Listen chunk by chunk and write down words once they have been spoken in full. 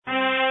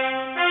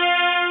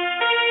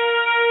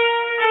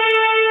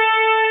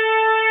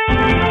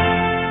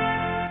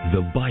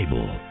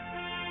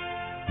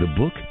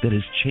book that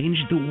has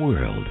changed the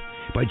world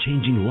by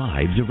changing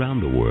lives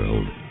around the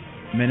world.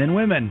 Men and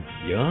women,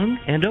 Young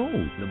and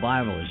old. The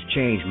Bible has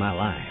changed my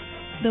life.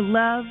 The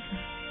love,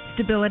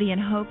 stability,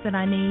 and hope that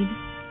I need,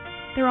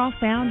 they're all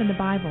found in the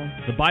Bible.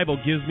 The Bible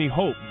gives me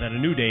hope that a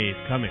new day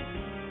is coming.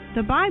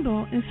 The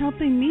Bible is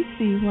helping me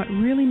see what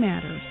really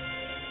matters.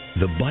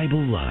 The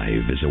Bible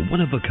Live is a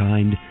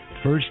one-of-a-kind,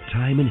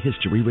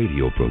 first-time-in-history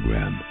radio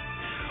program,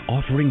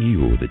 offering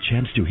you the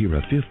chance to hear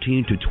a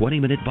 15 to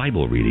 20-minute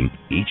Bible reading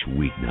each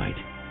weeknight.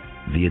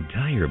 The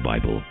entire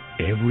Bible,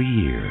 every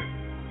year.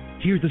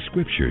 Hear the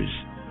scriptures,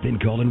 then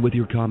call in with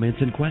your comments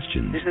and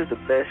questions. This is the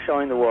best show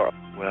in the world.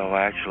 Well,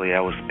 actually,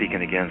 I was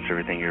speaking against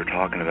everything you were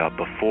talking about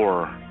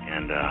before,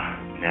 and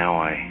now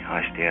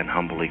I stand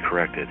humbly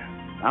corrected.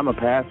 I'm a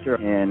pastor,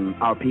 and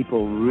our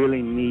people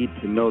really need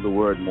to know the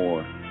Word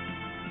more.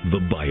 The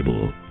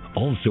Bible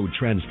also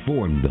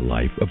transformed the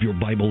life of your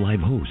Bible Live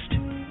host,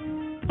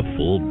 a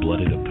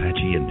full-blooded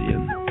Apache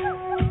Indian,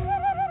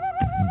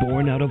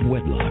 born out of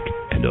wedlock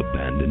and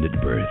abandoned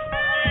at birth.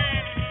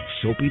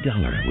 Soapy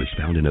Dollar was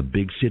found in a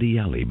big city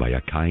alley by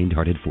a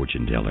kind-hearted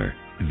fortune teller,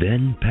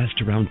 then passed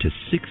around to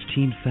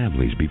 16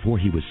 families before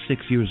he was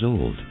 6 years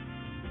old.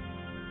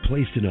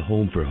 Placed in a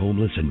home for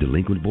homeless and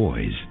delinquent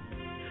boys,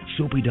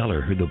 Soapy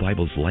Dollar heard the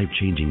Bible's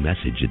life-changing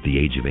message at the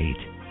age of 8,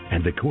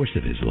 and the course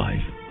of his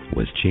life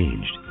was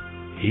changed.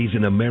 He's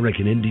an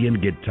American Indian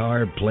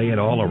guitar-playing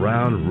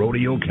all-around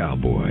rodeo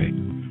cowboy.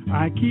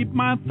 I keep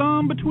my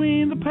thumb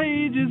between the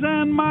pages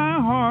and my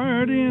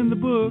heart in the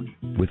book.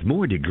 With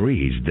more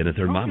degrees than a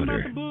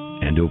thermometer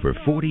and over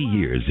 40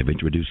 years of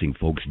introducing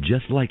folks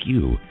just like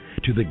you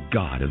to the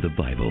God of the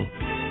Bible,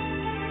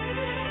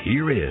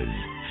 here is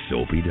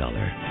Soapy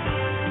Dollar.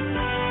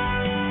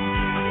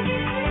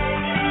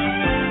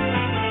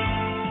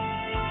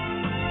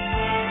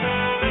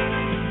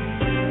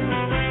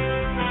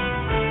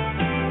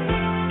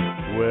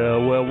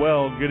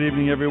 Well, good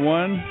evening,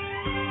 everyone.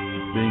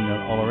 Being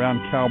an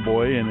all-around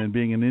cowboy and then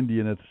being an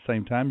Indian at the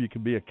same time, you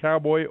can be a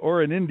cowboy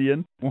or an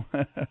Indian,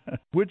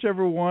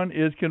 whichever one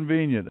is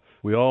convenient.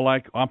 We all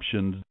like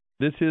options.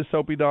 This is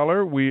Soapy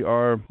Dollar. We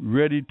are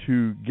ready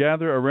to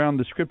gather around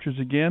the scriptures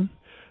again.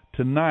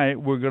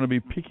 Tonight, we're going to be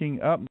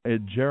picking up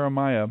at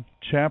Jeremiah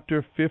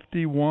chapter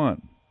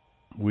 51.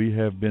 We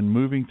have been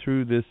moving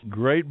through this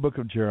great book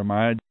of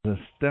Jeremiah, the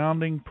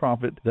astounding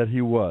prophet that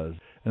he was.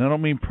 And I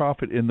don't mean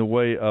prophet in the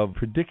way of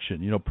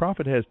prediction. You know,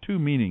 prophet has two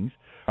meanings.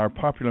 Our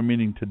popular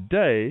meaning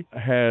today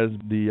has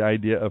the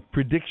idea of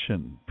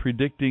prediction,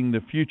 predicting the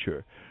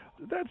future.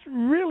 That's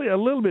really a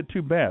little bit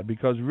too bad,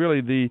 because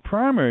really the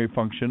primary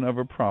function of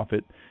a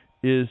prophet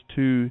is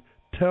to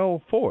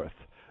tell forth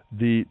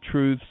the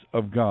truths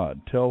of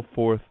God, tell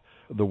forth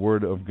the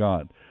word of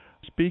God,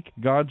 speak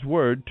God's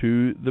word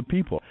to the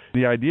people.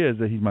 The idea is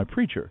that he's my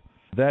preacher.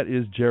 That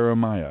is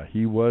Jeremiah.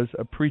 He was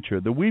a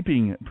preacher, the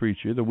weeping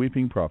preacher, the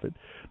weeping prophet.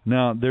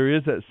 Now, there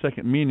is that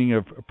second meaning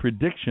of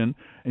prediction,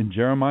 and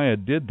Jeremiah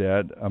did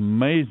that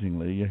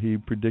amazingly. He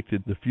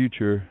predicted the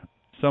future,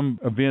 some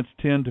events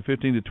 10 to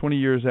 15 to 20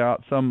 years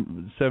out,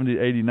 some 70,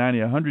 80,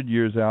 90, 100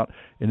 years out,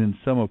 and then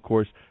some, of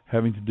course,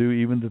 having to do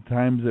even the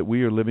times that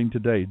we are living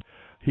today.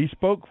 He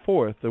spoke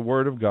forth the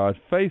word of God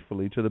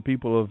faithfully to the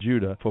people of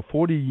Judah for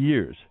 40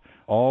 years,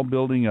 all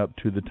building up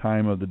to the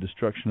time of the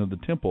destruction of the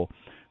temple,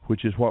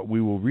 which is what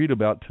we will read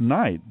about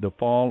tonight, the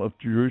fall of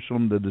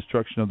Jerusalem, the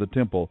destruction of the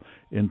temple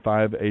in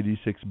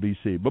 586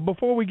 BC. But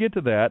before we get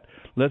to that,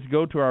 let's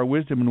go to our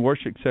Wisdom and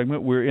Worship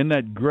segment. We're in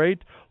that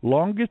great,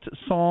 longest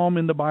psalm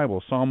in the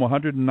Bible, Psalm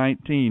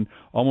 119.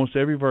 Almost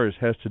every verse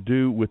has to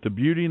do with the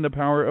beauty and the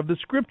power of the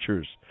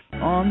Scriptures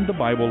on the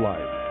Bible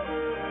Live.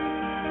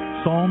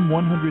 Psalm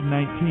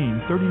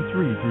 119, 33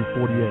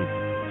 through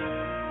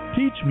 48.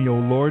 Teach me, O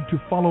Lord,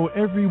 to follow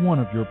every one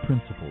of your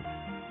principles.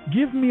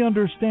 Give me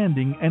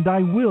understanding, and I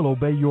will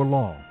obey your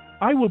law.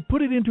 I will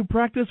put it into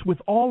practice with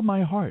all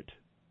my heart.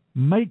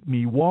 Make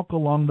me walk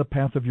along the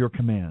path of your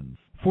commands,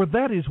 for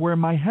that is where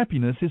my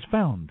happiness is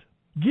found.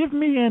 Give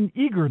me an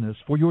eagerness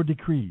for your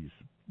decrees.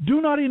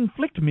 Do not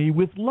inflict me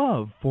with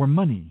love for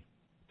money.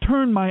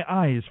 Turn my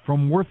eyes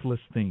from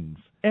worthless things,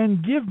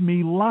 and give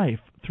me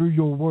life through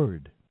your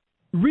word.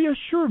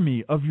 Reassure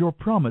me of your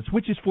promise,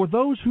 which is for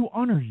those who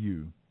honor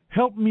you.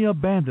 Help me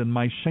abandon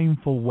my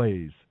shameful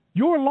ways.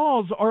 Your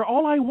laws are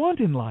all I want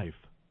in life.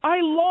 I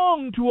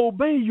long to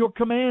obey your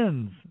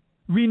commands.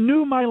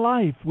 Renew my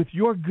life with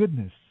your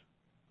goodness.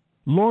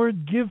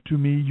 Lord, give to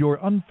me your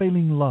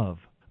unfailing love,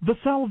 the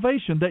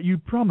salvation that you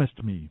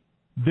promised me.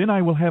 Then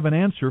I will have an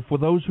answer for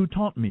those who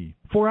taunt me,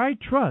 for I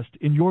trust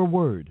in your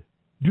word.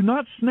 Do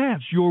not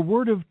snatch your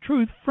word of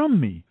truth from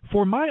me,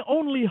 for my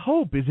only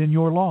hope is in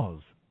your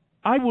laws.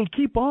 I will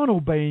keep on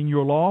obeying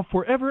your law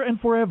forever and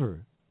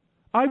forever.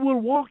 I will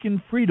walk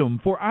in freedom,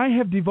 for I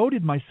have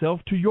devoted myself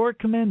to your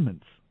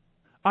commandments.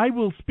 I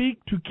will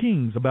speak to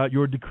kings about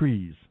your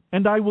decrees,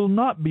 and I will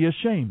not be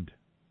ashamed.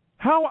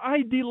 How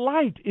I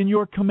delight in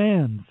your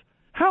commands!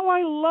 How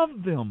I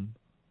love them!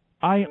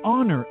 I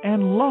honor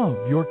and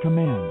love your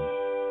commands.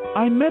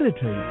 I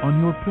meditate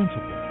on your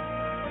principles.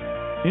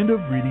 End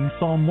of reading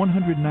Psalm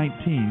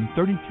 119,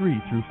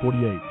 33 through 48.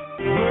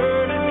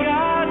 Word of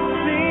God,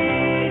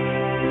 please,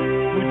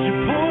 would you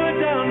pour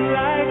down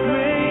like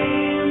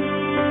rain,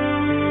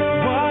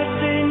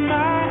 washing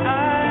my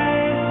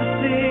eyes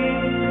to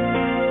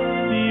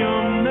see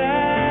your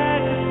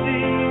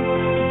majesty,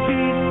 be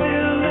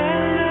still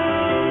and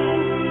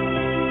know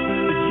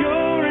that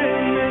you're in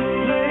this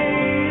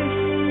place.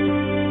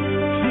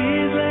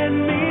 Please let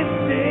me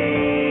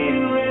stay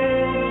and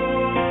rest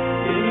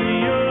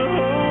in your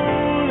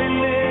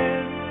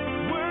holiness.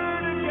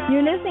 Word of God.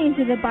 You're listening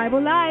to the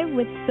Bible Live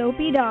with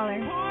Sophie Dollar.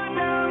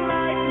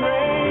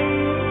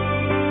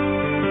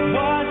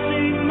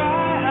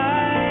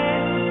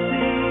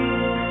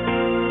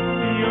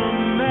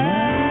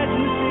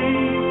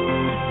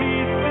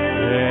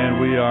 And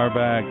we are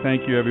back.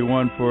 Thank you,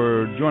 everyone,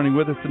 for joining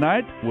with us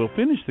tonight. We'll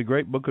finish the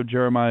great book of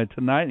Jeremiah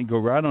tonight and go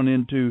right on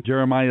into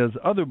Jeremiah's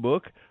other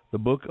book, the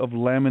book of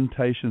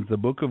Lamentations, the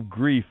book of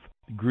grief,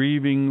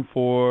 grieving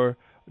for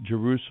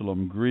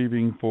Jerusalem,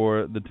 grieving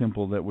for the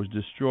temple that was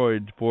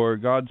destroyed, for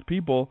God's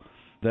people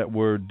that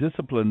were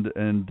disciplined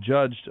and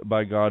judged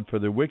by God for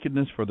their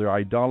wickedness, for their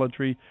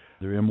idolatry,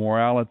 their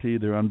immorality,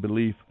 their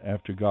unbelief,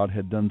 after God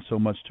had done so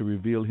much to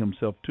reveal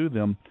himself to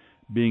them,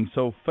 being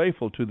so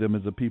faithful to them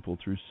as a people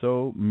through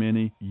so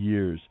many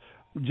years.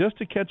 Just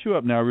to catch you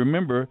up now,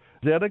 remember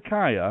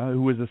Zedekiah,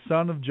 who was the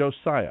son of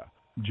Josiah.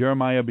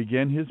 Jeremiah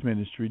began his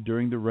ministry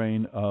during the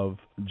reign of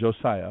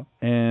Josiah,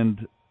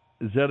 and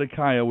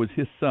Zedekiah was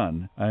his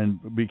son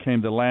and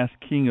became the last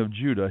king of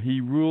Judah.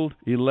 He ruled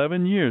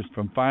 11 years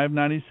from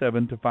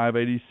 597 to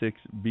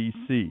 586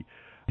 B.C.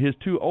 His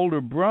two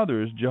older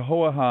brothers,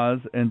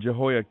 Jehoahaz and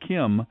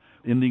Jehoiakim,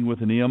 ending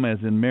with an M as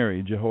in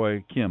Mary,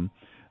 Jehoiakim,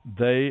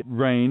 they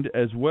reigned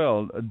as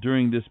well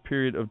during this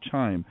period of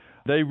time.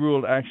 They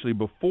ruled actually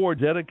before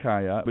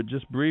Zedekiah, but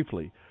just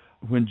briefly.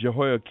 When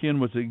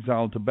Jehoiakim was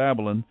exiled to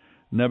Babylon,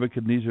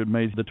 Nebuchadnezzar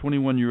made the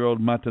 21-year-old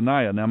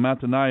Mattaniah. Now,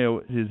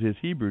 Mattaniah is his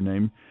Hebrew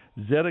name.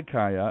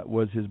 Zedekiah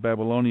was his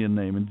Babylonian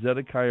name. And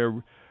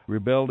Zedekiah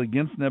rebelled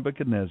against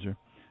Nebuchadnezzar,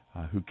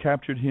 who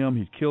captured him.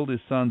 He killed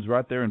his sons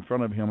right there in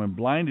front of him and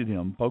blinded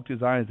him, poked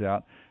his eyes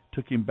out,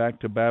 took him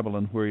back to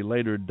Babylon, where he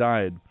later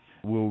died.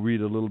 We'll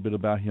read a little bit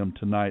about him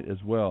tonight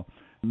as well.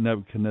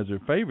 Nebuchadnezzar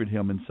favored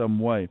him in some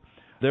way.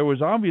 There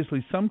was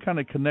obviously some kind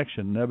of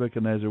connection,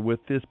 Nebuchadnezzar,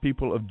 with this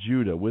people of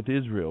Judah, with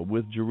Israel,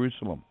 with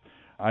Jerusalem.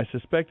 I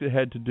suspect it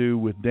had to do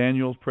with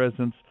Daniel's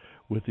presence,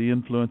 with the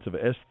influence of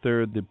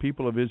Esther. The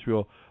people of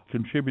Israel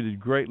contributed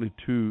greatly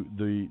to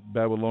the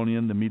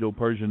Babylonian, the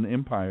Medo-Persian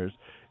empires.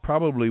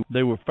 Probably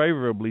they were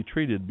favorably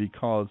treated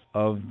because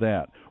of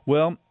that.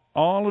 Well,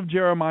 all of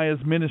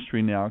Jeremiah's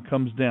ministry now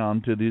comes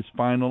down to this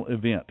final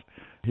event.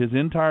 His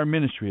entire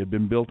ministry had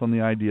been built on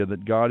the idea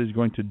that God is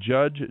going to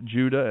judge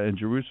Judah and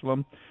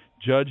Jerusalem,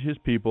 judge his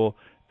people,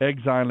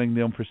 exiling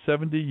them for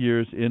 70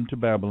 years into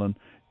Babylon,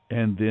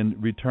 and then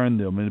return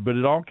them. But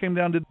it all came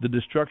down to the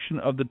destruction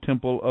of the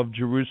temple of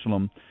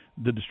Jerusalem,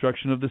 the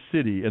destruction of the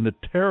city, and the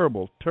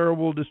terrible,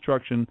 terrible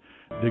destruction,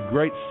 the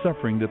great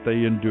suffering that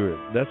they endured.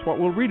 That's what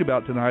we'll read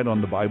about tonight on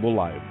the Bible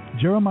Live.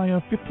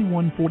 Jeremiah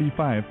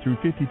 51:45 through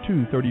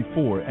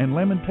 52:34 and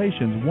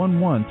Lamentations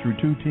 1:1 through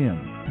 2:10.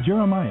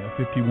 Jeremiah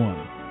 51.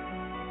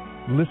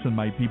 Listen,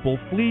 my people,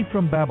 flee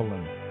from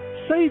Babylon.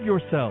 Save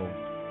yourselves.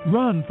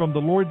 Run from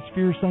the Lord's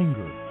fierce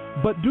anger.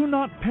 But do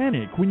not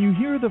panic when you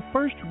hear the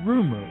first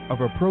rumor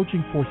of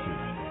approaching forces,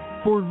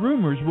 for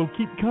rumors will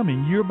keep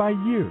coming year by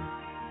year.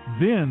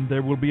 Then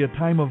there will be a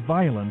time of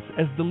violence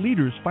as the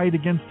leaders fight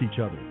against each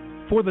other.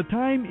 For the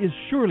time is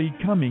surely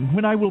coming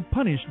when I will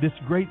punish this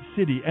great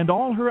city and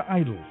all her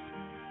idols.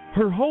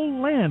 Her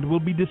whole land will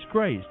be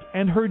disgraced,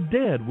 and her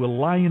dead will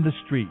lie in the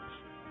streets.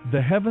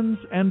 The heavens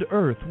and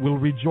earth will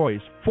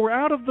rejoice, for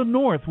out of the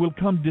north will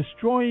come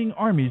destroying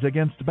armies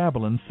against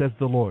Babylon, says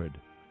the Lord.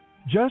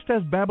 Just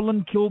as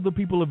Babylon killed the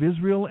people of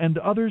Israel and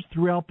others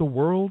throughout the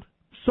world,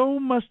 so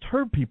must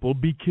her people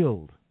be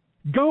killed.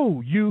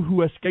 Go, you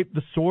who escaped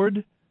the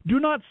sword. Do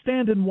not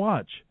stand and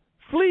watch.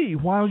 Flee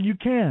while you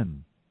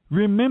can.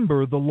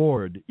 Remember the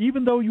Lord,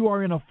 even though you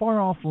are in a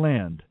far-off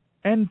land,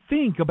 and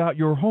think about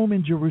your home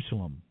in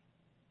Jerusalem.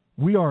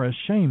 We are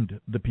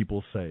ashamed, the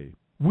people say.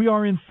 We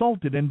are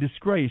insulted and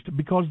disgraced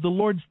because the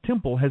Lord's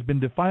temple has been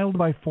defiled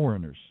by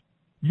foreigners.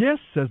 Yes,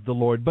 says the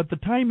Lord, but the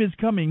time is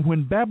coming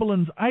when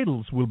Babylon's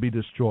idols will be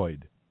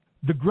destroyed.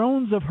 The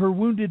groans of her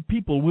wounded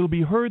people will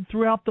be heard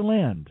throughout the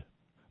land.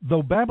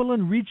 Though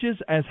Babylon reaches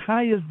as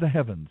high as the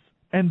heavens,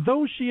 and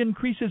though she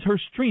increases her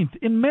strength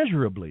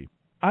immeasurably,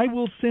 I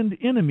will send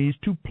enemies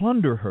to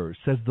plunder her,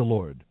 says the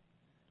Lord.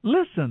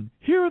 Listen,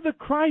 hear the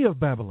cry of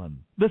Babylon,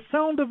 the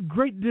sound of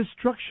great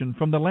destruction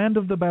from the land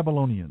of the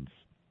Babylonians.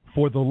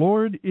 For the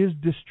Lord is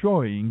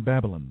destroying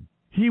Babylon.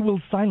 He will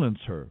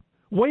silence her.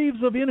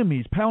 Waves of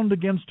enemies pound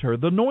against her.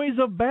 The noise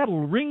of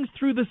battle rings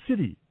through the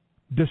city.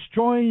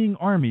 Destroying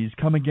armies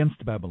come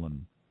against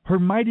Babylon. Her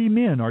mighty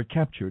men are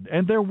captured,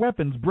 and their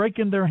weapons break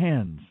in their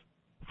hands.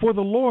 For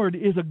the Lord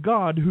is a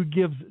God who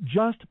gives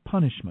just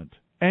punishment,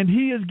 and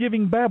he is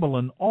giving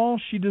Babylon all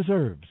she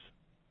deserves.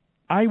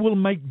 I will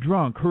make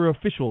drunk her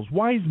officials,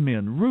 wise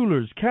men,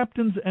 rulers,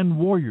 captains, and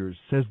warriors,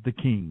 says the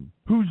king,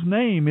 whose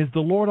name is the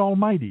Lord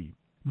Almighty.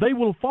 They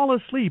will fall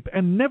asleep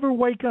and never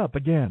wake up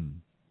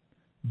again.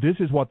 This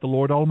is what the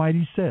Lord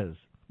Almighty says.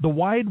 The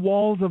wide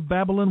walls of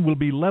Babylon will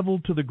be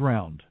leveled to the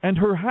ground, and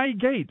her high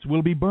gates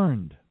will be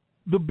burned.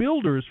 The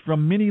builders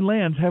from many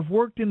lands have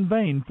worked in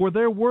vain, for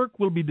their work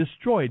will be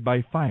destroyed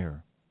by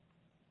fire.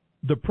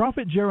 The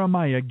prophet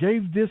Jeremiah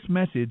gave this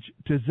message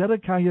to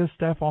Zedekiah's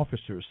staff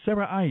officer,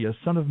 Seraiah,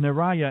 son of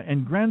Neriah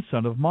and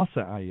grandson of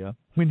Maaseiah,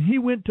 when he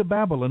went to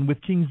Babylon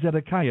with King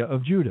Zedekiah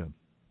of Judah.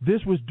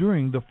 This was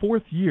during the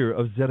 4th year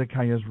of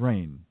Zedekiah's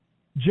reign.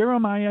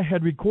 Jeremiah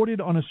had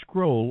recorded on a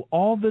scroll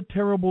all the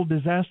terrible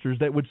disasters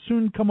that would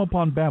soon come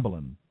upon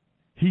Babylon.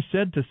 He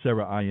said to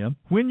Seraiah,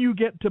 "When you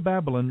get to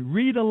Babylon,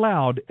 read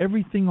aloud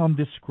everything on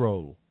this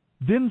scroll.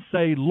 Then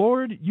say,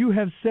 Lord, you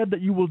have said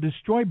that you will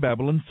destroy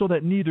Babylon so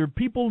that neither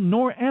people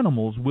nor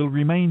animals will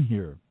remain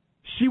here.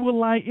 She will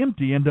lie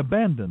empty and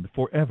abandoned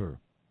forever."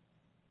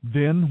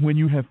 Then, when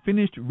you have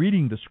finished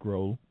reading the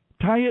scroll,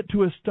 tie it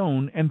to a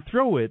stone and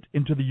throw it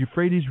into the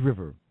Euphrates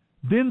River.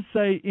 Then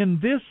say, "In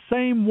this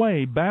same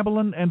way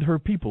Babylon and her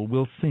people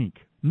will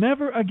sink,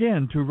 never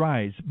again to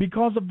rise,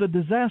 because of the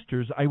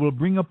disasters I will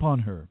bring upon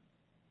her."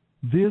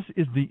 This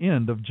is the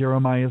end of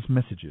Jeremiah's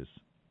messages.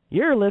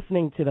 You're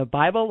listening to the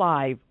Bible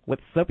Live with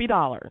Soapy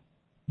Dollar.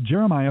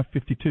 Jeremiah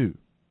 52.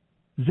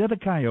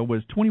 Zedekiah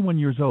was 21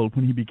 years old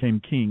when he became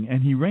king,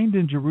 and he reigned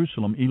in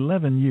Jerusalem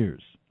 11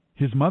 years.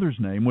 His mother's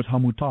name was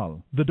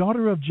Hamutal, the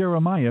daughter of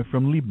Jeremiah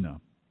from Libnah.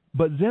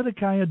 But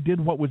Zedekiah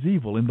did what was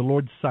evil in the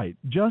Lord's sight,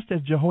 just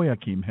as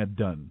Jehoiakim had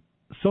done.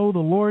 So the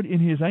Lord in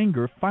his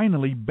anger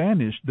finally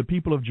banished the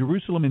people of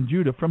Jerusalem and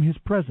Judah from his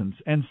presence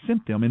and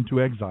sent them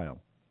into exile.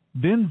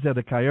 Then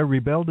Zedekiah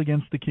rebelled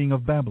against the king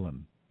of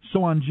Babylon.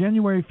 So on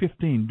January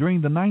 15,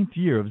 during the 9th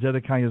year of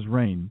Zedekiah's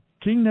reign,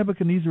 King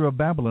Nebuchadnezzar of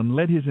Babylon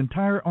led his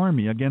entire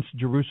army against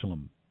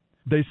Jerusalem.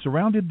 They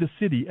surrounded the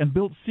city and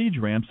built siege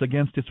ramps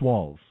against its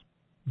walls.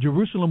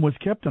 Jerusalem was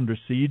kept under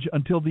siege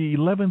until the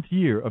 11th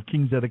year of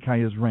King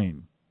Zedekiah's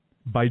reign.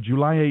 By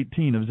July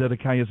 18 of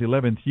Zedekiah's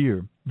 11th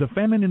year, the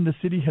famine in the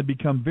city had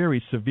become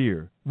very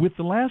severe, with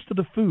the last of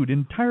the food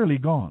entirely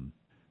gone.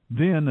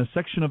 Then a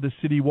section of the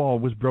city wall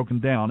was broken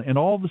down, and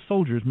all the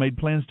soldiers made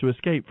plans to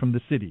escape from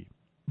the city.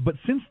 But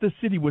since the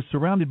city was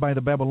surrounded by the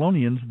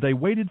Babylonians, they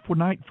waited for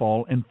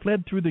nightfall and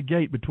fled through the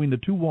gate between the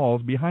two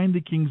walls behind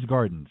the king's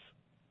gardens.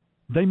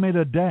 They made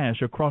a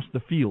dash across the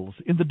fields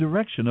in the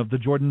direction of the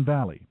Jordan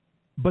Valley.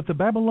 But the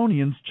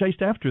Babylonians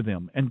chased after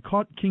them and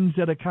caught King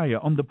Zedekiah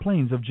on the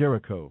plains of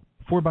Jericho,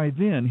 for by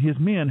then his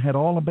men had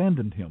all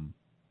abandoned him.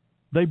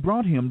 They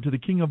brought him to the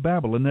king of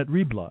Babylon at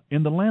Riblah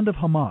in the land of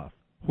Hamath,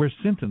 where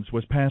sentence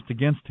was passed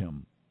against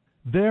him.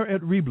 There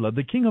at Riblah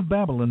the king of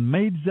Babylon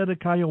made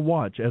Zedekiah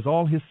watch as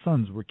all his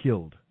sons were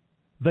killed.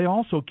 They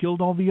also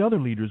killed all the other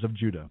leaders of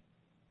Judah.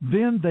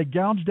 Then they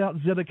gouged out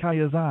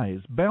Zedekiah's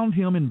eyes, bound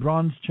him in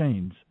bronze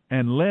chains,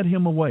 and led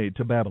him away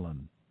to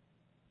Babylon.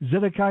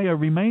 Zedekiah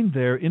remained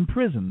there in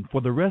prison for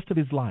the rest of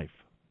his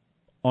life.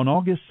 On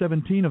August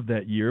 17 of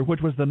that year,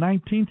 which was the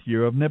 19th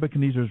year of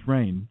Nebuchadnezzar's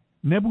reign,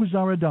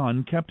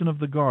 Nebuzaradan, captain of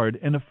the guard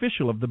and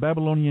official of the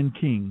Babylonian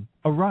king,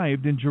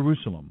 arrived in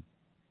Jerusalem.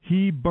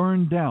 He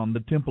burned down the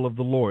temple of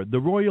the Lord, the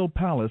royal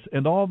palace,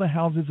 and all the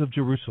houses of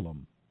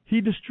Jerusalem.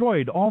 He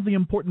destroyed all the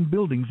important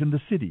buildings in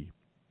the city.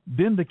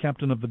 Then the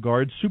captain of the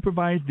guard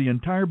supervised the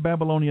entire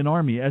Babylonian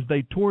army as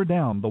they tore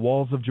down the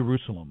walls of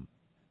Jerusalem.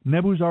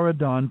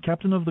 Nebuzaradan,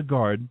 captain of the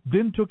guard,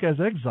 then took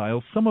as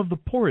exiles some of the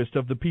poorest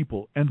of the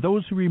people and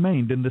those who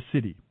remained in the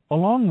city,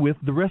 along with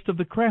the rest of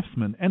the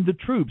craftsmen and the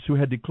troops who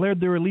had declared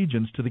their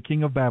allegiance to the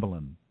king of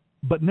Babylon.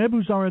 But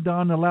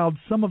Nebuzaradan allowed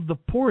some of the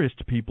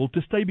poorest people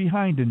to stay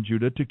behind in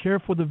Judah to care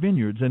for the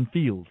vineyards and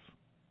fields.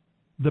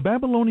 The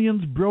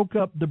Babylonians broke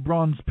up the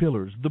bronze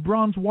pillars, the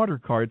bronze water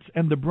carts,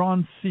 and the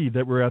bronze sea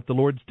that were at the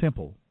Lord's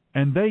temple,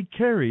 and they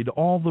carried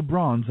all the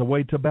bronze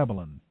away to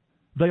Babylon.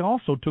 They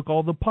also took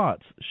all the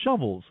pots,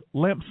 shovels,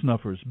 lamp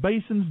snuffers,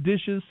 basins,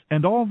 dishes,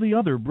 and all the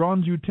other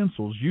bronze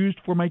utensils used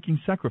for making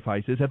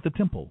sacrifices at the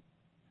temple.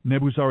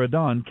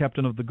 Nebuzaradan,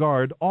 captain of the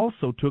guard,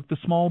 also took the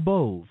small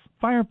bowls,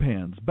 fire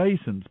pans,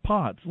 basins,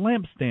 pots,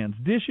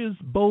 lampstands, dishes,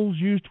 bowls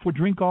used for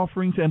drink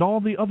offerings, and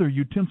all the other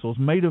utensils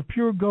made of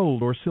pure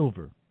gold or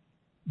silver.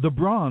 The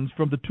bronze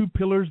from the 2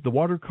 pillars, the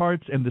water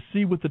carts, and the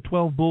sea with the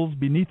 12 bulls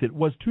beneath it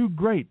was too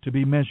great to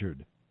be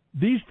measured.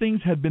 These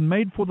things had been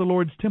made for the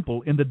Lord's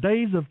temple in the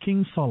days of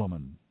King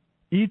Solomon.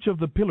 Each of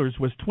the pillars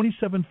was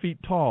 27 feet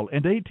tall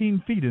and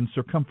 18 feet in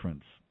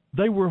circumference.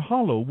 They were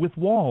hollow with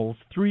walls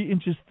 3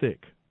 inches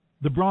thick.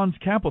 The bronze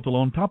capital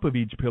on top of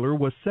each pillar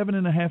was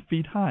 7.5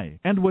 feet high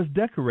and was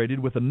decorated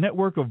with a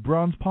network of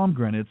bronze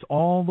pomegranates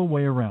all the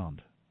way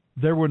around.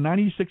 There were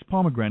 96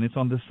 pomegranates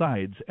on the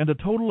sides and a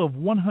total of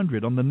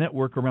 100 on the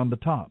network around the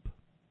top.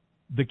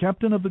 The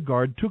captain of the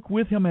guard took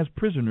with him as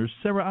prisoners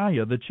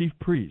Seraiah the chief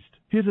priest,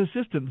 his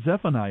assistant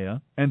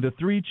Zephaniah, and the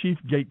 3 chief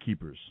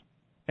gatekeepers.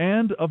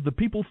 And of the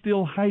people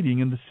still hiding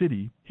in the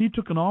city, he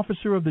took an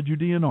officer of the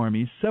Judean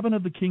army, 7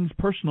 of the king's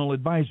personal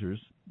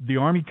advisers, the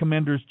army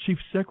commander's chief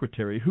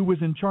secretary, who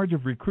was in charge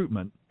of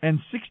recruitment, and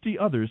 60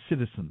 other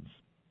citizens.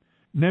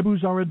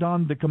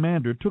 Nebuzaradan the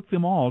commander took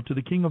them all to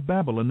the king of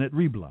Babylon at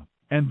Riblah.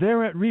 And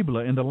there at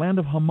Riblah in the land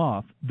of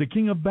Hamath, the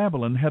king of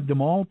Babylon had them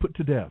all put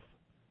to death.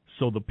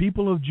 So the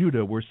people of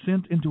Judah were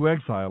sent into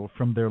exile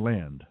from their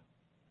land.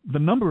 The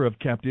number of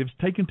captives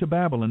taken to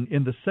Babylon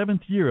in the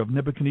 7th year of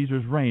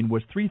Nebuchadnezzar's reign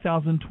was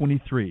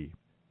 3,023.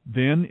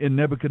 Then, in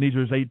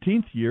Nebuchadnezzar's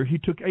 18th year, he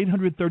took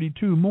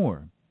 832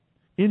 more.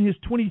 In his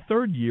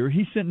 23rd year,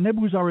 he sent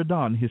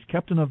Nebuzaradan, his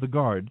captain of the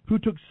guard, who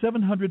took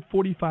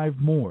 745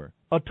 more,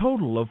 a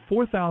total of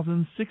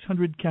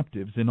 4,600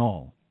 captives in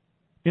all.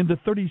 In the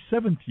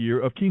 37th year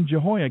of King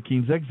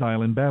Jehoiakim's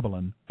exile in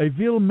Babylon,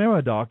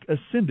 Evil-Merodach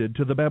ascended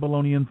to the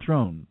Babylonian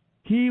throne.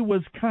 He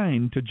was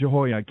kind to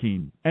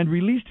Jehoiakim and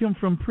released him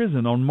from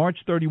prison on March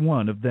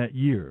 31 of that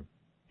year.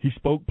 He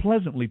spoke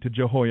pleasantly to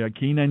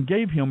Jehoiakim and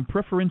gave him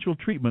preferential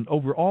treatment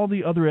over all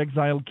the other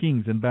exiled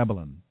kings in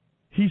Babylon.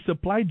 He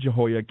supplied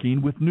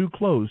Jehoiakim with new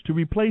clothes to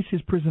replace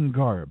his prison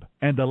garb,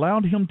 and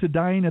allowed him to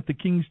dine at the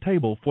king's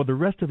table for the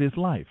rest of his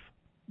life.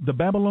 The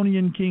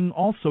Babylonian king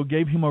also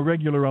gave him a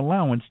regular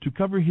allowance to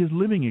cover his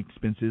living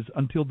expenses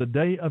until the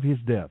day of his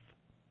death.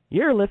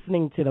 You're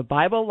listening to the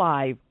Bible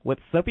Live with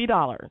Soapy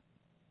Dollar.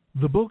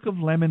 The Book of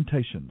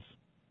Lamentations.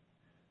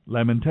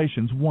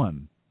 Lamentations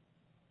 1.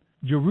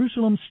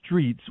 Jerusalem's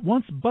streets,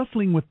 once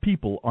bustling with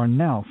people, are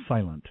now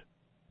silent.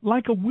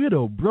 Like a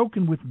widow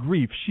broken with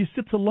grief, she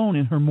sits alone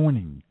in her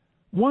mourning.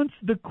 Once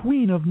the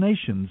queen of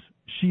nations,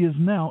 she is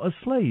now a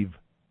slave.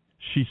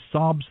 She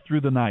sobs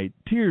through the night,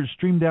 tears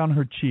stream down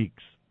her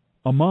cheeks.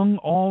 Among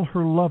all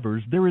her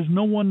lovers there is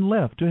no one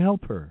left to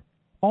help her.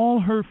 All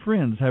her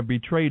friends have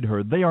betrayed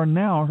her, they are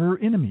now her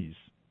enemies.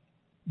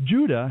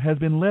 Judah has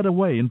been led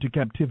away into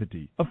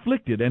captivity,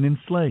 afflicted and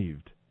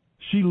enslaved.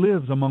 She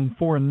lives among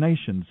foreign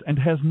nations and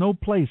has no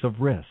place of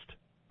rest.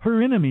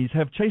 Her enemies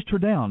have chased her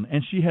down,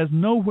 and she has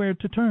nowhere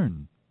to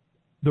turn.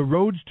 The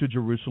roads to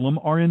Jerusalem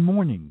are in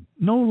mourning,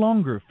 no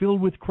longer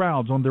filled with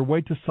crowds on their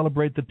way to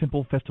celebrate the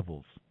temple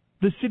festivals.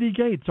 The city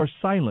gates are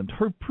silent,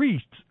 her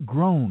priests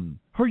groan,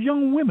 her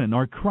young women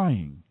are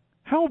crying.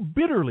 How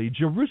bitterly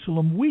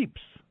Jerusalem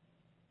weeps!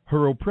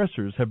 Her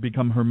oppressors have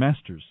become her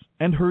masters,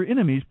 and her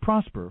enemies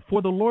prosper,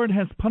 for the Lord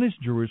has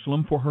punished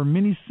Jerusalem for her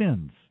many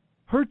sins.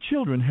 Her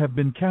children have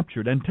been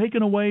captured and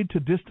taken away to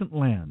distant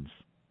lands.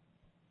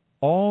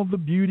 All the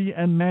beauty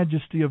and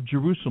majesty of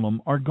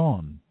Jerusalem are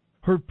gone.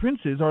 Her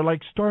princes are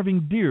like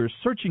starving deer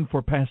searching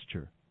for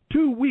pasture,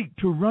 too weak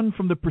to run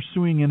from the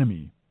pursuing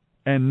enemy.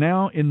 And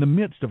now, in the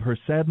midst of her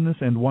sadness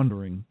and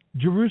wandering,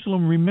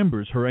 Jerusalem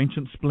remembers her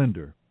ancient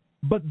splendor.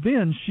 But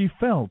then she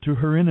fell to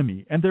her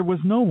enemy, and there was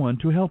no one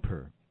to help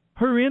her.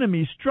 Her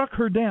enemy struck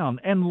her down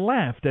and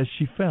laughed as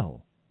she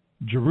fell.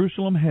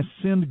 Jerusalem has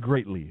sinned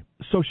greatly,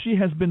 so she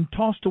has been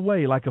tossed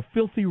away like a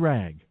filthy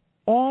rag.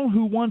 All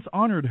who once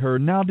honored her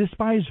now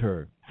despise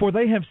her, for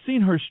they have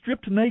seen her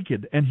stripped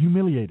naked and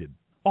humiliated.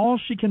 All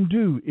she can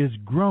do is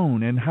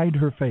groan and hide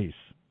her face.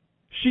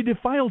 She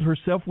defiled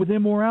herself with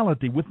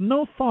immorality, with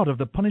no thought of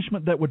the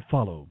punishment that would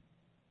follow.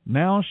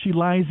 Now she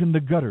lies in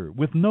the gutter,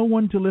 with no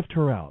one to lift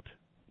her out.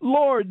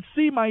 "Lord,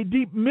 see my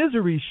deep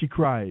misery," she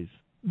cries.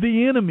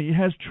 "The enemy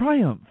has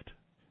triumphed."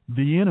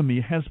 The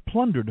enemy has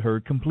plundered her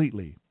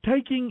completely,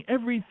 taking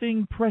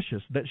everything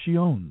precious that she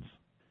owns.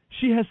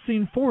 She has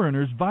seen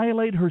foreigners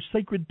violate her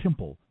sacred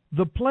temple,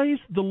 the place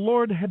the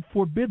Lord had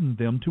forbidden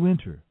them to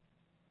enter.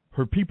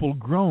 Her people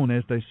groan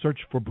as they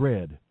search for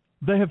bread.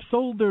 They have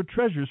sold their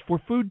treasures for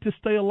food to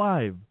stay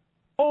alive.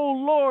 "O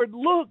Lord,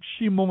 look,"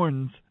 she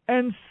mourns,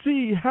 "and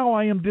see how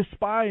I am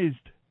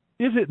despised.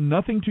 Is it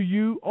nothing to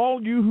you,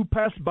 all you who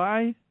pass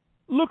by?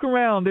 Look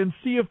around and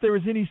see if there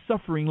is any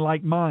suffering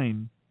like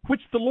mine,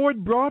 which the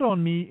Lord brought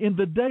on me in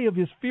the day of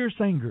his fierce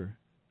anger.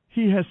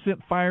 He has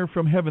sent fire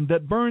from heaven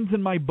that burns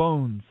in my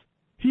bones.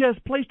 He has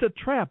placed a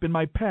trap in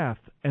my path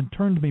and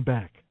turned me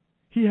back.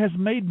 He has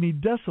made me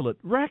desolate,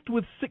 racked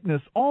with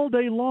sickness all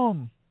day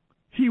long.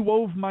 He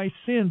wove my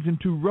sins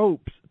into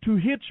ropes to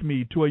hitch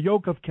me to a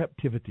yoke of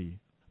captivity.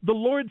 The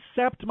Lord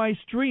sapped my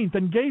strength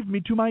and gave me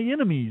to my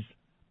enemies.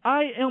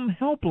 I am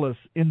helpless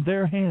in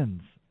their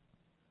hands.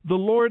 The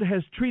Lord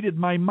has treated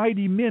my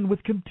mighty men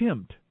with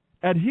contempt.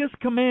 At his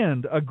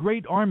command, a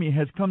great army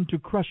has come to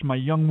crush my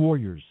young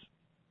warriors.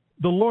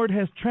 The Lord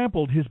has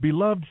trampled his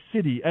beloved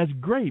city as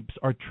grapes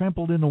are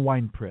trampled in a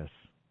winepress.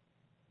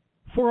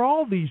 For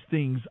all these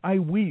things I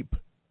weep.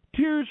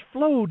 Tears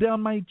flow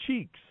down my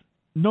cheeks.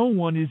 No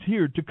one is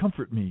here to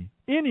comfort me.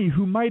 Any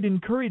who might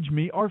encourage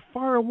me are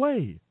far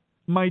away.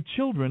 My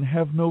children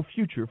have no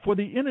future, for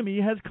the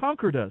enemy has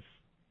conquered us.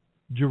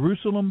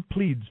 Jerusalem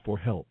pleads for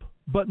help,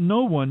 but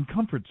no one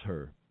comforts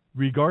her.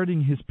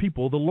 Regarding his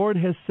people, the Lord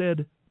has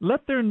said,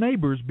 "Let their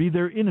neighbors be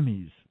their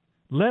enemies.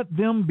 Let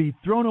them be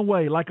thrown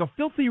away like a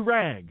filthy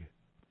rag."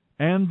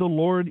 And the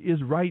Lord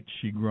is right,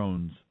 she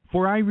groans,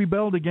 for I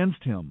rebelled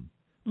against him.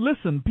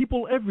 Listen,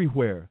 people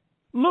everywhere.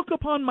 Look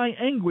upon my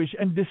anguish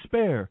and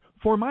despair,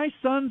 for my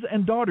sons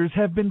and daughters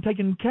have been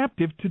taken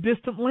captive to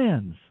distant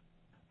lands.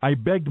 I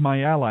begged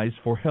my allies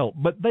for help,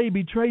 but they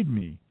betrayed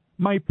me.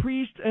 My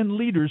priests and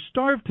leaders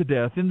starved to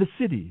death in the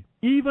city,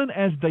 even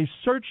as they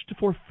searched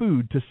for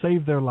food to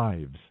save their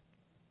lives.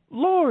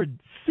 Lord,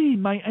 see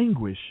my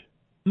anguish.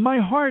 My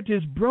heart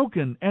is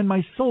broken, and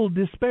my soul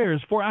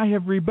despairs, for I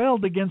have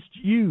rebelled against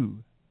you.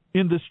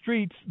 In the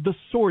streets the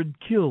sword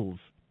kills,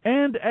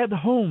 and at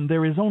home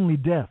there is only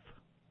death.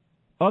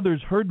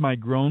 Others heard my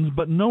groans,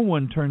 but no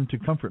one turned to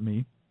comfort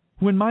me.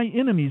 When my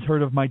enemies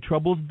heard of my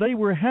troubles, they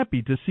were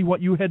happy to see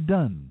what you had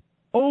done.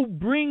 Oh,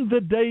 bring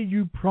the day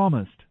you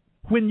promised,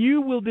 when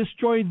you will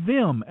destroy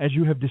them as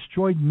you have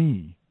destroyed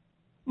me.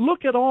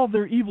 Look at all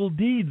their evil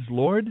deeds,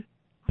 Lord.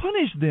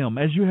 Punish them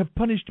as you have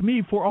punished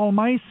me for all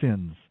my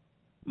sins.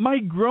 My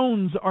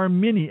groans are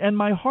many, and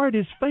my heart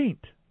is faint.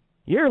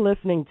 You're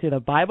listening to the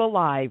Bible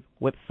Live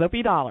with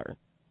Soapy Dollar.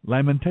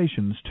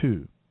 Lamentations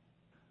 2.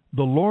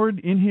 The Lord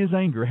in his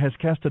anger has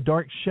cast a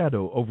dark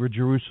shadow over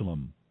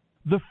Jerusalem.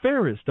 The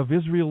fairest of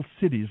Israel's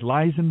cities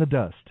lies in the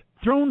dust,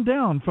 thrown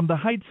down from the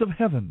heights of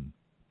heaven.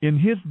 In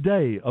his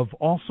day of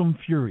awesome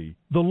fury,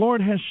 the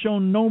Lord has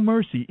shown no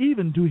mercy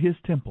even to his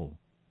temple.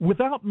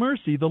 Without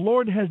mercy, the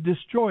Lord has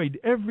destroyed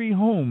every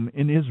home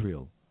in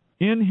Israel.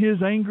 In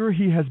his anger,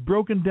 he has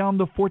broken down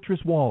the fortress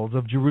walls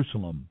of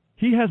Jerusalem.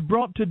 He has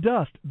brought to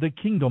dust the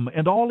kingdom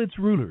and all its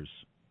rulers.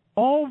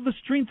 All the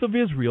strength of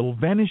Israel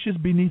vanishes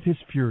beneath his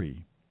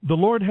fury. The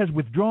Lord has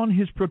withdrawn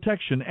his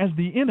protection as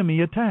the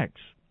enemy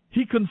attacks.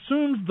 He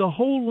consumes the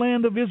whole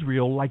land of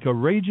Israel like a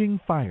raging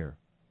fire.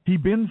 He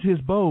bends his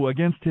bow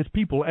against his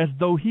people as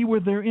though he were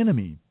their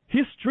enemy.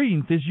 His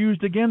strength is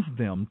used against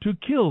them to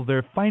kill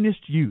their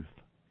finest youth.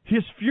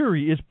 His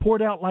fury is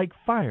poured out like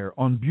fire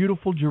on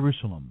beautiful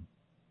Jerusalem.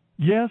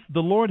 Yes, the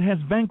Lord has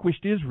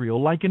vanquished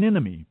Israel like an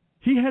enemy.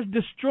 He has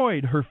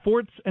destroyed her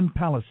forts and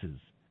palaces.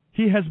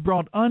 He has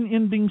brought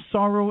unending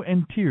sorrow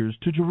and tears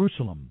to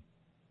Jerusalem.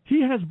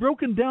 He has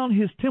broken down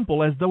his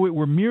temple as though it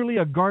were merely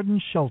a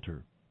garden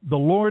shelter. The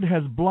Lord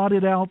has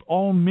blotted out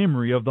all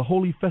memory of the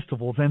holy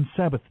festivals and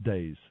Sabbath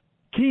days.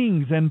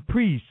 Kings and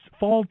priests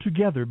fall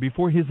together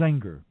before his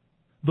anger.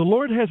 The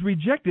Lord has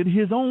rejected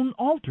his own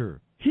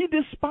altar. He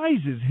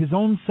despises his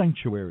own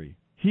sanctuary.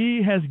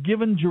 He has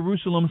given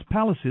Jerusalem's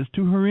palaces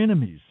to her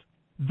enemies.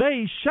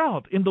 They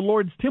shout in the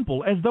Lord's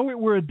temple as though it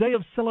were a day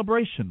of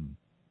celebration.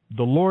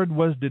 The Lord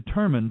was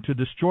determined to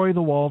destroy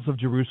the walls of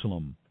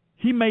Jerusalem.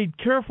 He made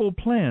careful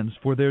plans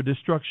for their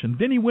destruction.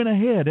 Then he went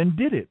ahead and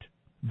did it.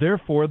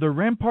 Therefore the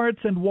ramparts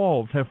and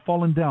walls have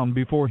fallen down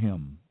before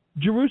him.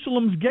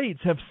 Jerusalem's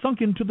gates have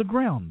sunk into the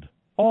ground.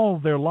 All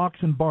their locks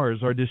and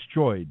bars are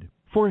destroyed,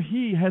 for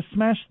he has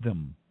smashed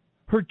them.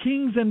 Her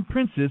kings and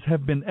princes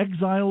have been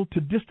exiled to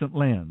distant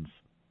lands.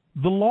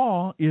 The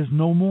law is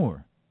no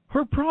more.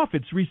 Her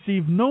prophets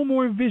receive no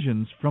more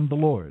visions from the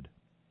Lord.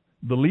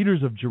 The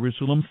leaders of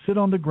Jerusalem sit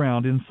on the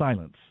ground in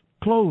silence,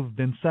 clothed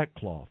in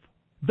sackcloth.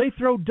 They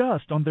throw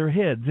dust on their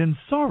heads in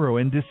sorrow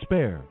and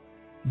despair.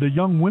 The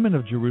young women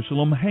of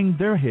Jerusalem hang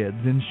their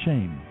heads in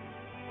shame.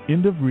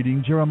 End of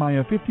reading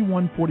Jeremiah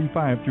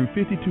 51:45 through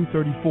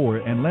 52:34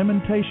 and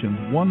Lamentations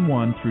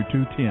 1:1 through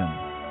 2:10.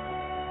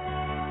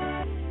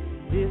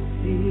 This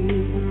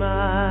is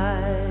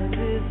my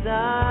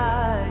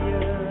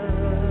desire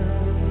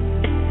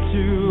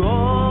to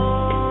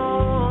honor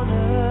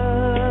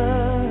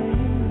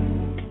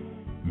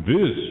you.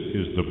 This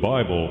is the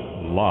Bible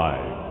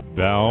Live.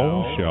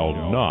 Thou shalt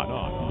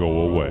not go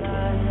away.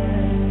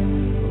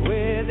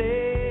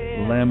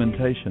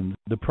 Lamentations,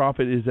 the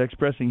prophet is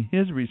expressing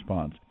his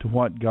response to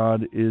what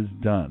God is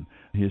done.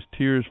 His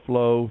tears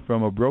flow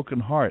from a broken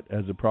heart.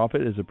 As a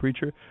prophet, as a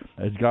preacher,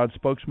 as God's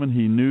spokesman,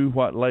 he knew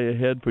what lay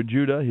ahead for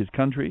Judah, his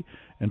country,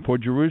 and for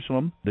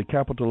Jerusalem, the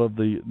capital of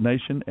the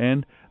nation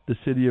and the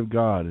city of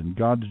God. And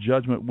God's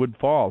judgment would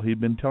fall.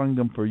 He'd been telling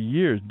them for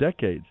years,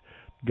 decades,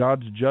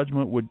 God's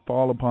judgment would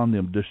fall upon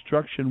them.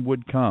 Destruction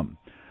would come.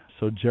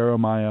 So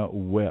Jeremiah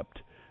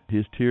wept.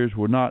 His tears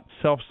were not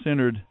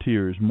self-centered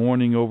tears,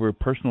 mourning over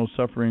personal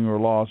suffering or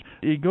loss.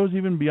 It goes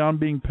even beyond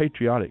being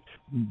patriotic.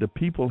 The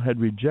people had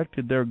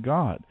rejected their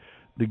God,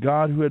 the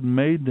God who had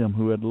made them,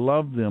 who had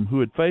loved them, who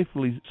had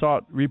faithfully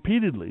sought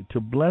repeatedly to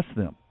bless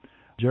them.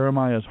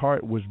 Jeremiah's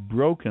heart was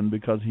broken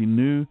because he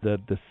knew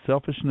that the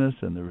selfishness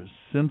and the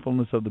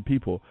sinfulness of the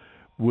people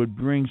would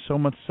bring so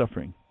much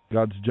suffering.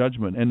 God's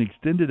judgment and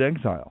extended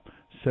exile,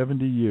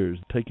 70 years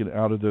taken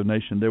out of their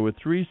nation. There were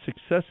 3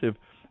 successive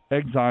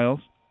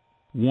exiles,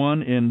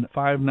 one in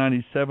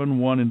 597,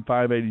 one in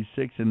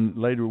 586, and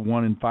later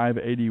one in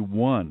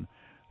 581.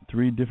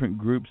 3 different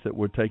groups that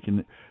were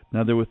taken.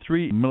 Now, there were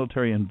 3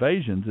 military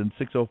invasions in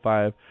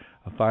 605,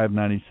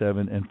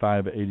 597, and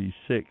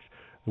 586.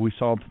 We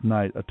saw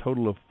tonight a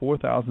total of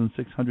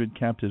 4,600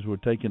 captives were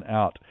taken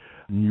out.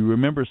 And you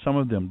remember some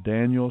of them.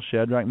 Daniel,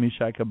 Shadrach,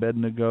 Meshach,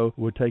 Abednego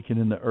were taken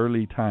in the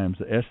early times.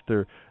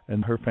 Esther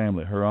and her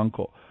family, her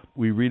uncle.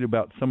 We read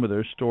about some of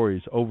their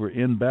stories over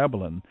in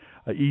Babylon.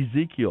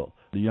 Ezekiel,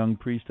 the young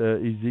priest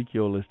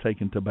Ezekiel, is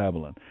taken to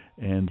Babylon,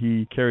 and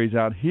he carries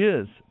out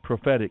his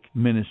prophetic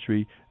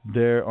ministry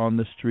there on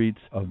the streets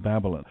of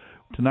Babylon.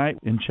 Tonight,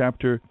 in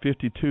chapter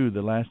 52,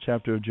 the last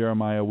chapter of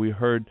Jeremiah, we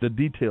heard the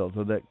details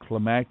of that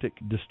climactic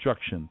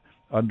destruction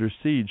under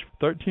siege,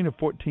 13 or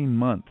 14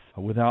 months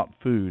without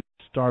food,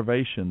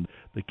 starvation,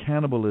 the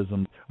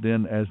cannibalism.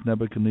 Then as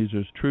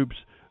Nebuchadnezzar's troops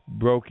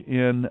broke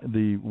in,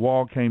 the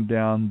wall came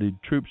down, the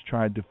troops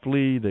tried to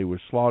flee, they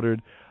were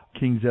slaughtered.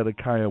 King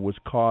Zedekiah was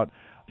caught,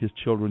 his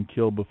children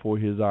killed before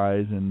his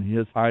eyes, and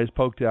his eyes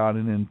poked out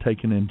and then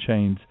taken in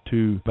chains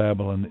to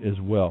Babylon as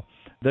well.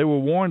 They were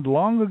warned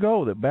long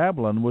ago that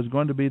Babylon was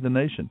going to be the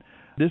nation.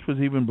 This was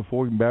even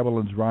before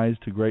Babylon's rise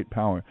to great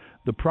power.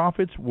 The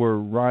prophets were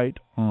right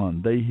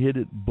on. They hit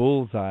it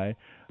bullseye.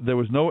 There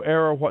was no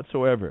error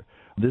whatsoever.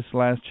 This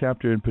last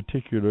chapter in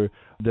particular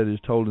that is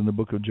told in the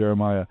book of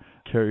Jeremiah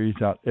carries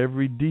out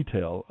every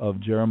detail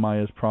of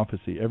Jeremiah's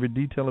prophecy, every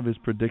detail of his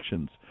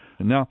predictions.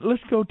 Now,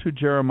 let's go to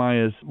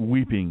Jeremiah's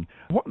weeping.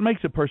 What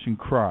makes a person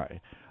cry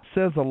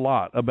says a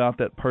lot about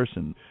that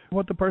person,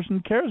 what the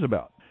person cares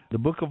about. The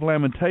book of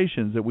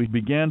Lamentations that we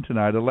began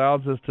tonight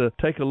allows us to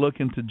take a look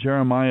into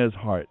Jeremiah's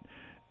heart.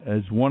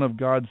 As one of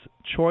God's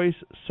choice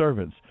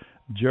servants,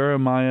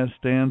 Jeremiah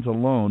stands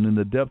alone in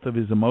the depth of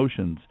his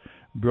emotions,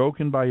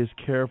 broken by his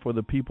care for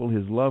the people,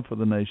 his love for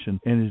the nation,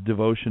 and his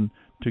devotion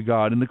to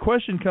God. And the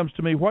question comes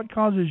to me, what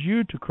causes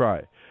you to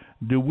cry?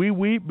 Do we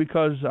weep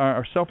because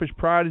our selfish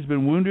pride has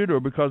been wounded, or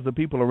because the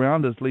people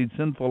around us lead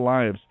sinful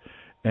lives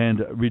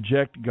and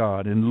reject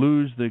God and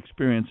lose the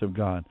experience of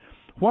God?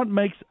 What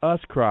makes us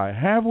cry?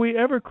 Have we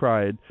ever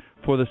cried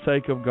for the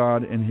sake of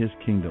God and His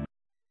kingdom?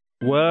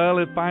 Well,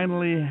 it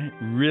finally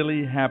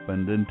really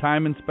happened. In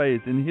time and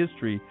space, in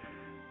history,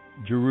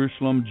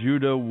 Jerusalem,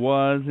 Judah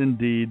was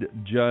indeed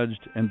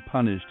judged and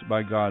punished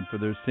by God for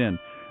their sin.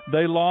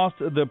 They lost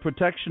the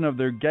protection of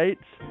their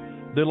gates.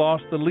 They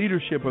lost the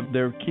leadership of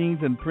their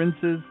kings and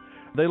princes.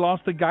 They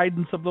lost the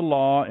guidance of the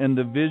law and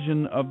the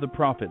vision of the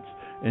prophets.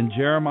 And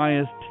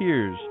Jeremiah's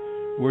tears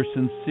were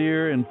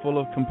sincere and full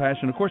of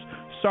compassion. Of course,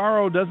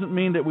 sorrow doesn't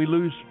mean that we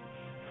lose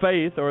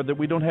faith or that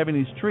we don't have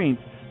any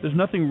strength. There's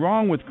nothing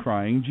wrong with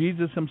crying.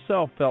 Jesus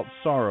himself felt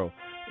sorrow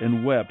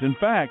and wept. In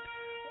fact,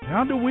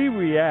 how do we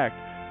react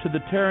to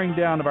the tearing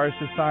down of our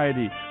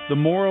society, the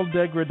moral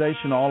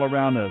degradation all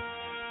around us,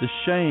 the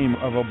shame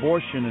of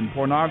abortion and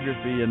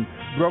pornography and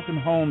broken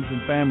homes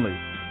and families?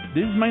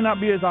 These may not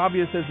be as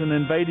obvious as an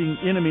invading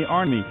enemy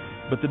army,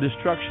 but the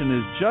destruction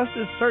is just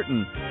as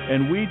certain,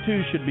 and we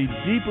too should be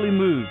deeply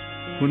moved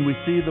when we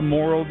see the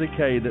moral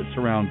decay that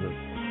surrounds us.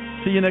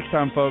 See you next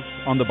time, folks,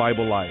 on The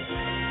Bible Live.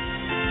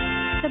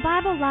 The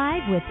Bible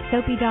Live with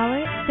Soapy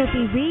Dollar.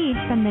 Soapy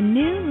reads from the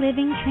New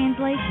Living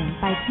Translation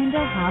by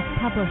Tyndale House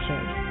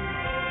Publishers.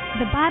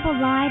 The Bible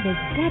Live is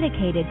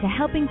dedicated to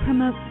helping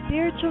promote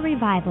spiritual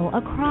revival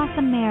across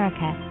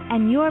America,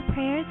 and your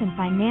prayers and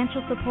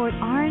financial support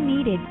are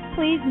needed.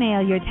 Please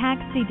mail your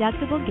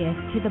tax-deductible gift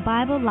to the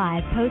Bible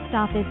Live Post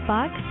Office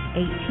Box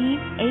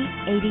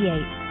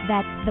 18888.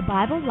 That's the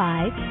Bible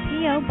Live,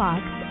 P.O.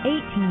 Box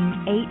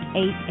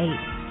 18888,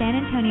 San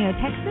Antonio,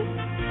 Texas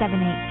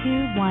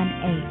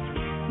 78218.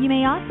 You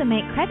may also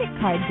make credit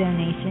card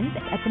donations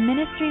at the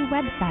ministry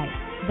website,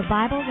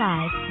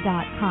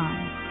 thebiblelive.com.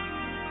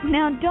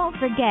 Now don't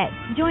forget,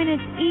 join us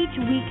each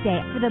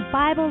weekday for the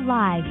Bible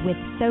Live with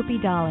Soapy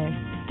Dollar.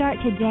 Start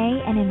today,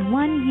 and in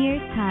 1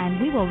 year's time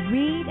we will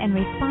read and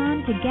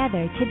respond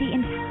together to the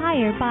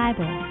entire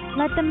Bible.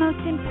 Let the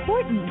most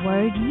important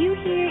word you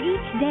hear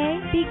each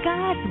day be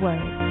God's Word.